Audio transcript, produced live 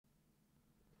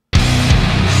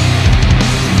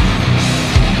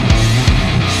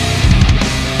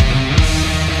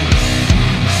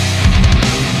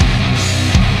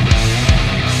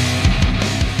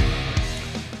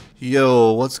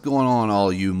what's going on,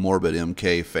 all you Morbid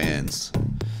MK fans?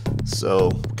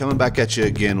 So, coming back at you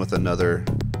again with another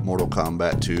Mortal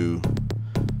Kombat 2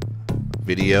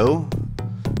 video.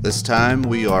 This time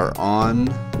we are on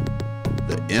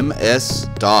the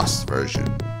MS-DOS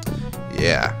version.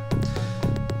 Yeah.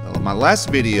 Well, in my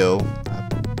last video,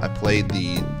 I played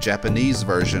the Japanese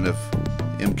version of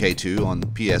MK2 on the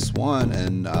PS1,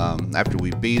 and after we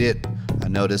beat it, I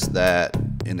noticed that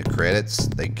in the credits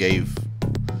they gave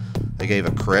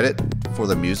a credit for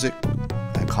the music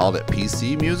and called it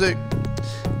PC music.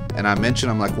 And I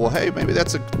mentioned, I'm like, well, hey, maybe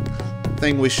that's a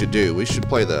thing we should do. We should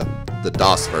play the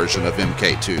DOS version of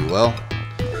MK2. Well,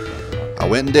 I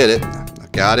went and did it. I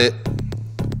got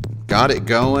it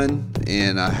going,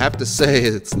 and I have to say,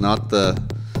 it's not the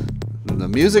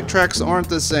music tracks aren't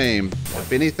the same.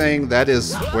 If anything, that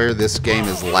is where this game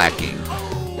is lacking.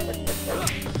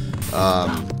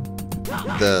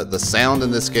 The sound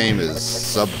in this game is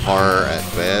subpar at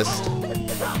best.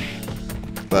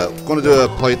 But I'm going to do a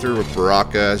playthrough with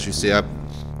Baraka. As you see, I've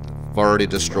already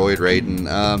destroyed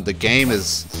Raiden. The game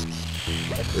is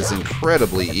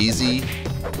incredibly easy.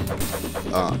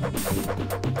 I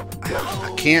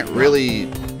can't really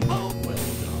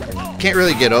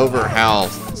get over how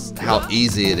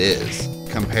easy it is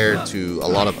compared to a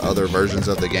lot of other versions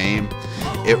of the game.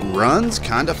 It runs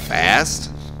kind of fast.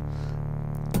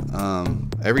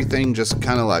 Everything just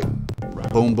kind of like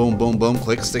boom, boom, boom, boom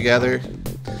clicks together.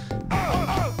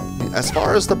 As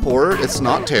far as the port, it's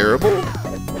not terrible.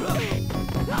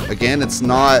 Again, it's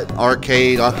not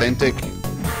arcade authentic.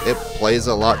 It plays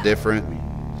a lot different.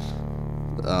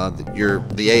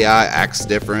 The AI acts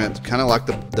different, kind of like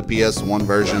the PS1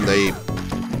 version.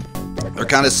 They're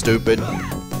kind of stupid.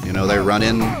 You know, they run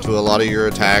into a lot of your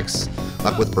attacks.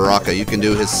 Like with Baraka, you can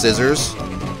do his scissors,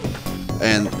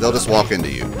 and they'll just walk into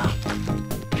you.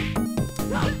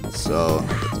 So,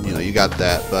 you know, you got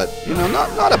that, but you know,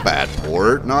 not a bad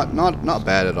port, not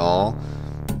bad at all.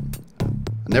 I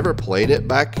never played it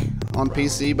back on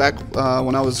PC back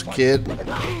when I was a kid.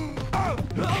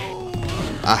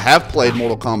 I have played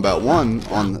Mortal Kombat 1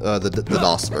 on the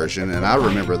DOS version, and I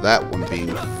remember that one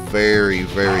being very,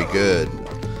 very good,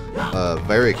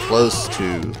 very close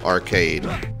to arcade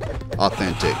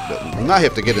authentic. But we might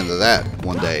have to get into that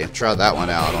one day and try that one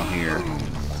out on here.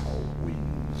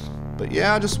 But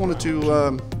yeah, I just wanted to,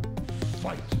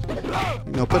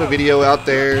 you know, put a video out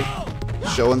there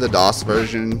showing the DOS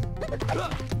version.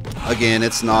 Again,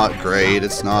 it's not great.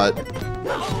 It's not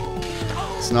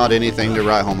anything to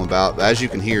write home about. But as you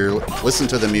can hear, listen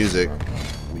to the music.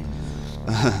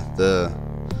 The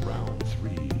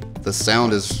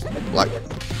sound is like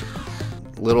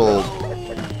little,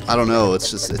 I don't know. It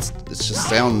just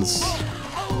sounds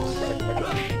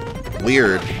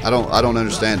weird. I don't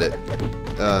understand it.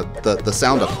 The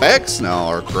sound effects now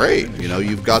are great. You know,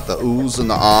 you've got the oohs and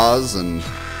the ahs and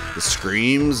the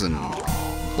screams and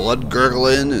blood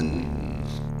gurgling, and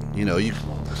you know,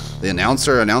 the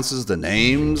announcer announces the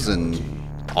names and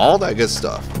all that good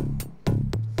stuff.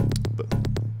 But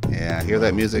yeah, hear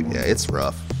that music? Yeah, it's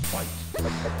rough.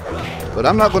 But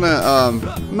I'm not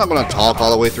gonna talk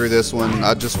all the way through this one.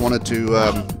 I just wanted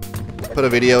to put a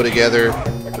video together,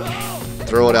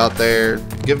 throw it out there,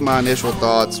 give my initial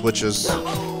thoughts, which is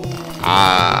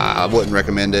I wouldn't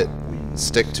recommend it.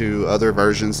 Stick to other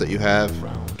versions that you have,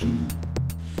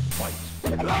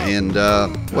 and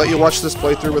let you watch this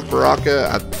playthrough with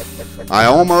Baraka. I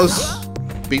almost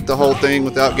beat the whole thing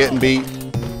without getting beat,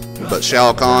 but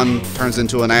Shao Kahn turns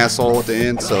into an asshole at the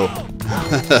end. So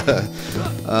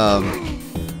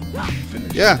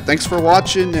yeah, thanks for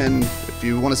watching, and if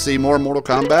you want to see more Mortal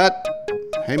Kombat,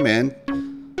 hey man,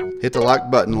 hit the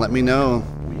like button. Let me know.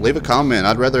 Leave a comment.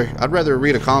 I'd rather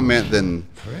read a comment than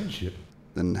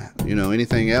you know,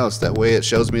 anything else. That way it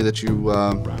shows me that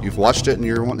you've watched it and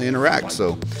you're wanting to interact.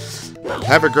 So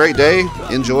have a great day.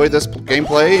 Enjoy this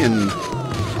gameplay, and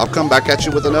I'll come back at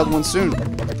you with another one soon.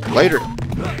 Later.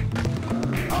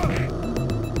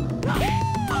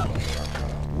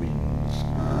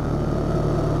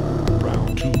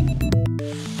 Round 2.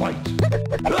 Fight.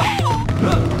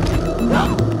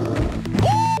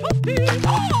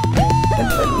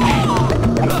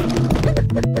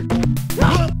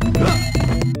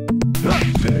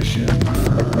 Finish him.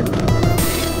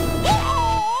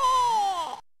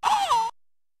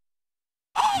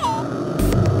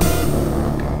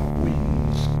 Baraka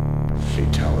wins.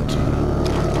 Fatality.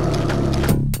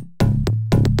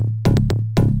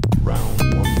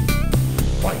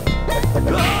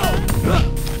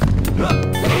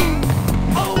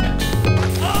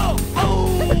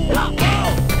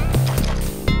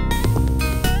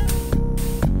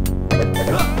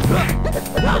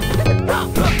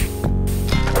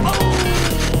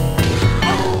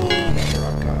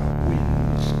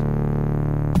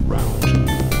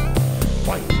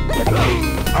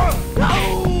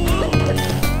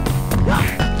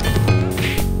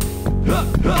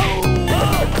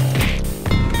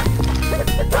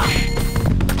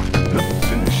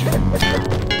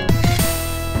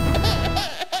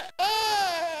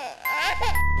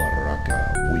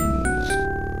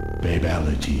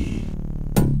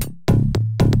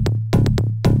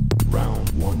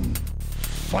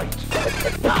 Fight.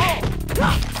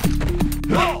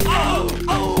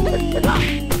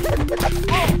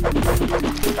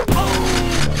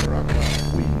 Baraka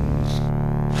wins.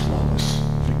 Flawless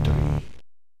victory.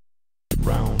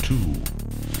 Round 2.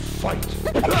 Fight.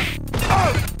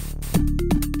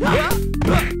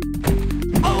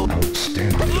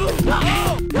 Outstanding.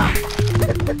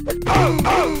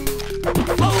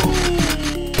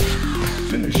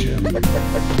 Finish him.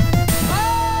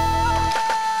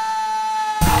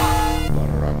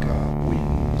 Baraka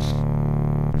wins.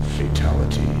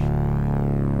 Fatality.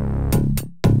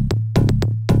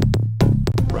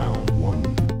 Round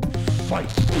 1.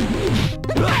 Fight.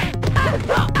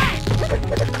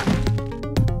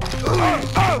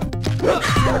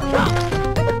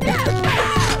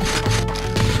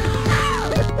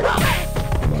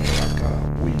 Baraka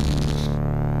wins.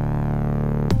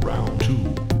 Round 2.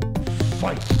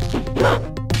 Fight.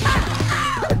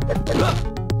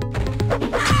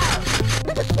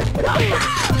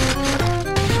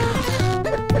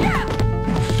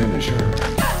 Finisher.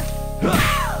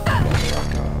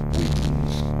 Baraka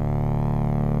wins.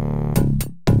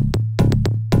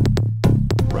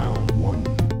 Round 1.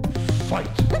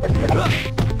 Fight.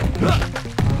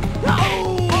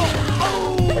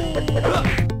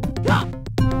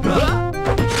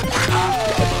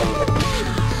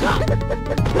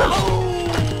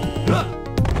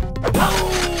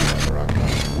 Baraka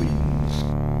wins.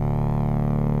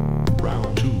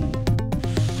 Round 2.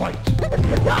 Fight.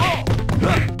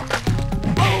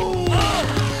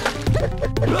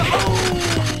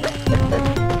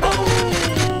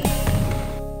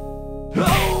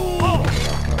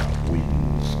 Baraka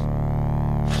wins.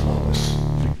 Flawless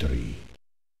victory.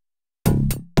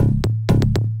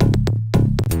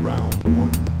 Round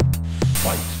 1.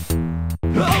 Fight.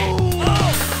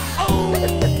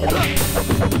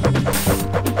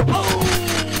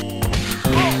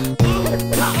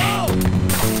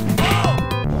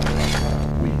 Baraka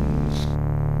wins.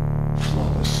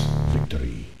 Flawless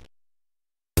victory.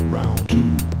 Round 2.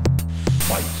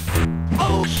 Fight.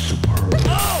 Superb.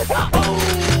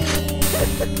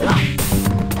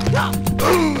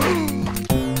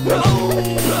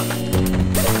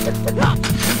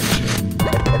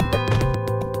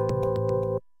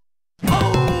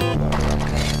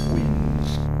 Baraka wins.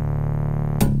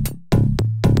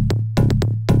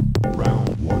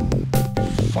 Round 1.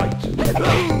 Fight.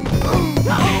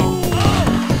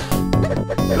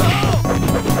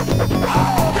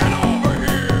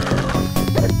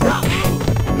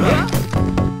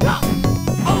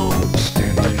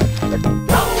 Outstanding.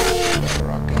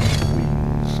 Baraka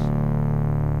wins.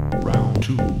 Round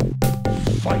 2.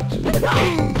 Fight.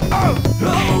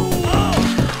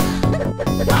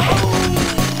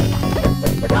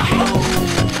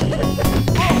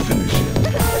 Finish him.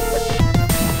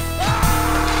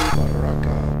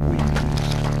 Baraka wins.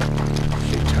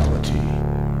 Fatality.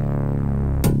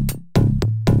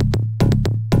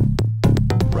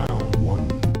 Round 1.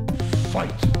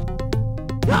 Fight.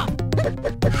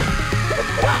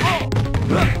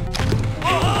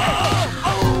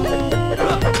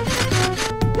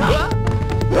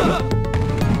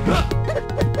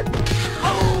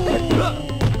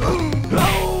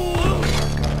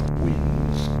 Baraka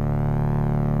wins.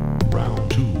 Round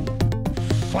 2.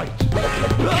 Fight.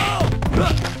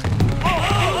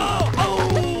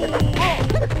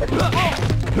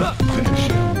 Finish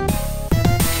him.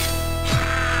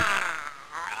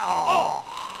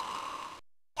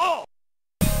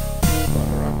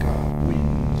 Baraka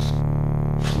wins.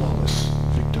 Flawless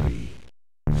victory.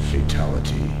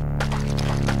 Fatality.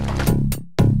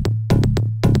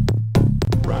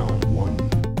 Round 1.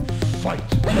 Fight.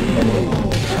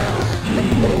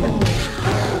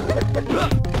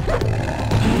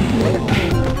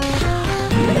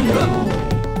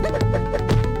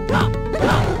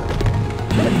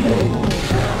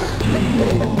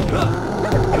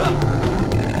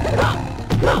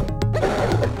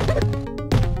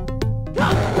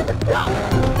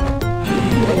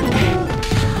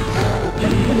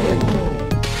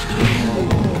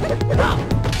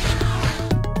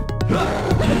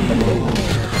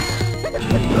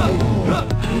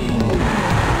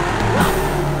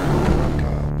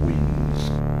 Baraka wins.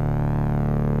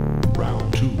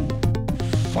 Round 2.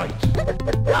 Fight.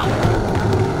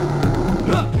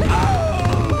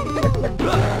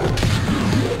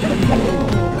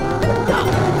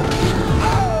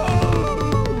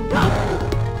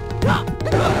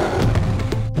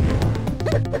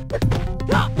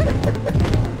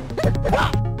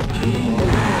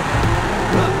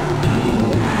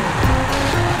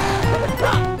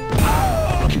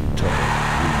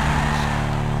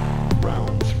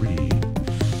 Round 3.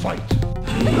 Fight.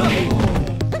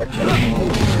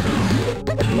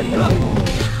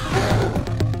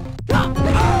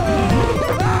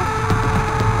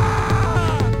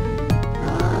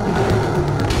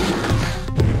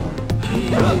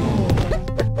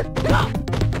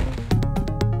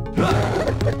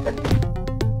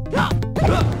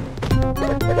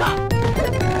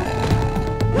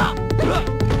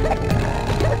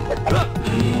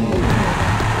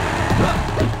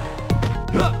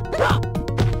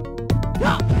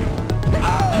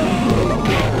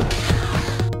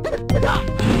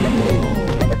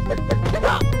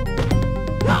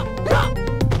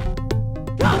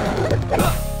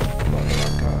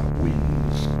 Baraka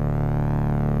wins.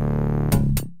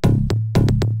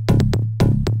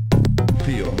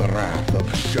 Feel the wrath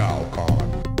of Shao Kahn.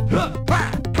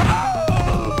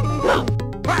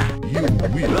 You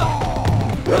will.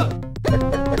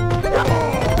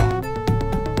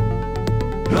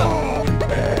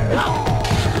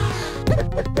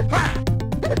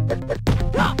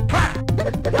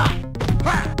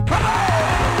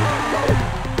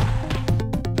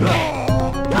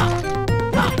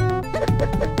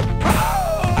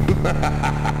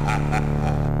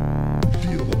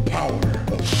 Feel the power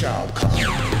of Shao Kahn.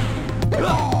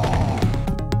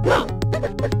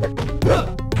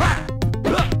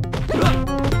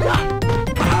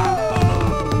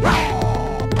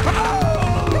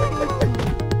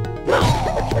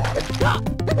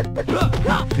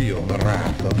 Feel the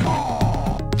wrath of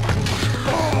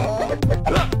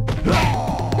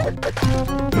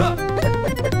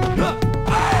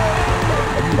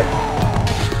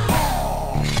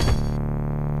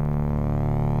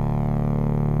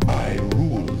I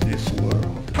rule this world.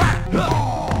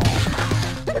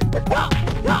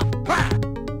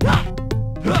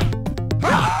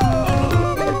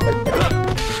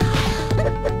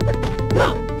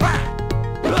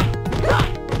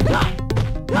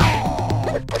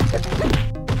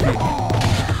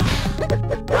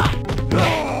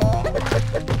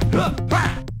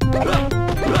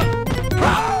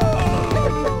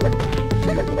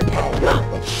 Feel the power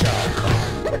of Shao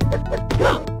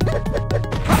Kahn.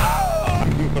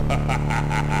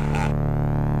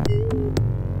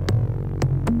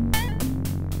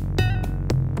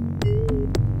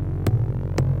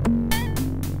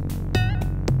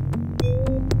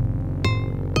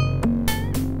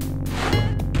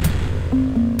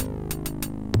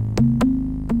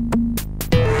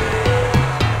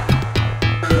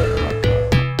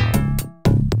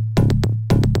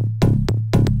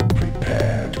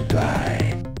 Prepare to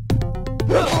die.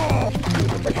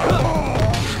 Feel the power.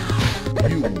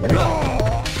 You will.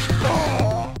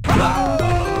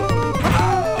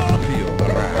 Feel the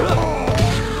wrath.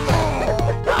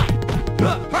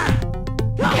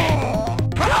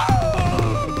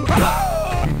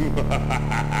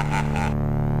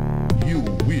 You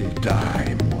will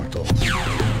die.